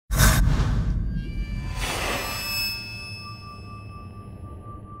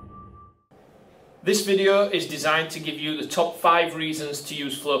This video is designed to give you the top 5 reasons to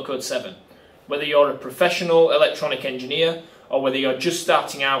use Flowcode 7, whether you're a professional electronic engineer or whether you're just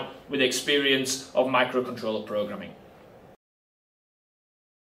starting out with experience of microcontroller programming.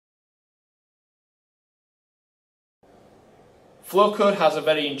 Flowcode has a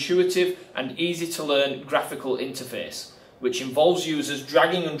very intuitive and easy to learn graphical interface, which involves users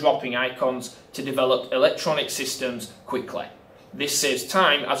dragging and dropping icons to develop electronic systems quickly. This saves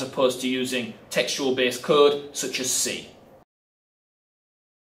time as opposed to using textual-based code such as C.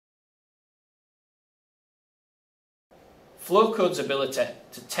 Flowcode's ability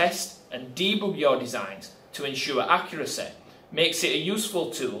to test and debug your designs to ensure accuracy makes it a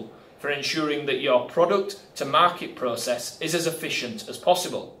useful tool for ensuring that your product to market process is as efficient as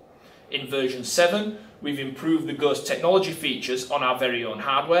possible. In version 7, we've improved the Ghost technology features on our very own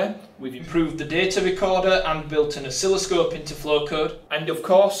hardware, we've improved the data recorder and built an oscilloscope into Flowcode, and of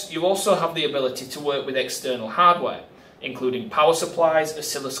course you also have the ability to work with external hardware, including power supplies,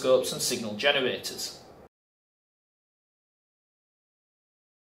 oscilloscopes and signal generators.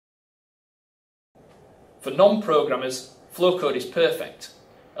 For non-programmers, Flowcode is perfect.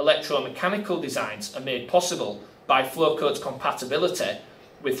 Electromechanical designs are made possible by Flowcode's compatibility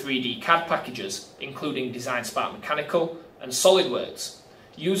with 3D CAD packages, including DesignSpark Mechanical and SolidWorks.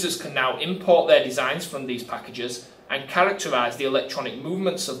 Users can now import their designs from these packages and characterize the electronic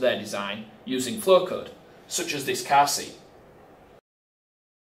movements of their design using Flowcode, such as this car seat.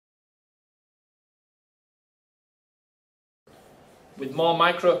 With more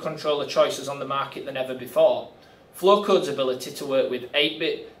microcontroller choices on the market than ever before, Flowcode's ability to work with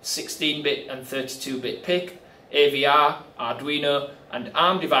 8-bit, 16-bit and 32-bit PIC, AVR, Arduino and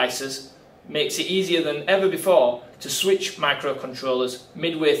ARM devices makes it easier than ever before to switch microcontrollers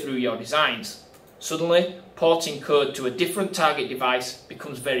midway through your designs. Suddenly, porting code to a different target device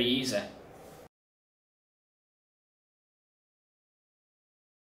becomes very easy.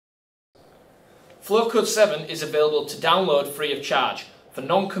 Flowcode 7 is available to download free of charge for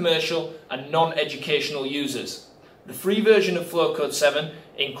non-commercial and non-educational users. The free version of Flowcode 7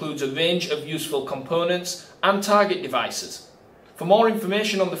 includes a range of useful components and target devices. For more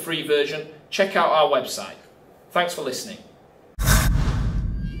information on the free version, check out our website. Thanks for listening.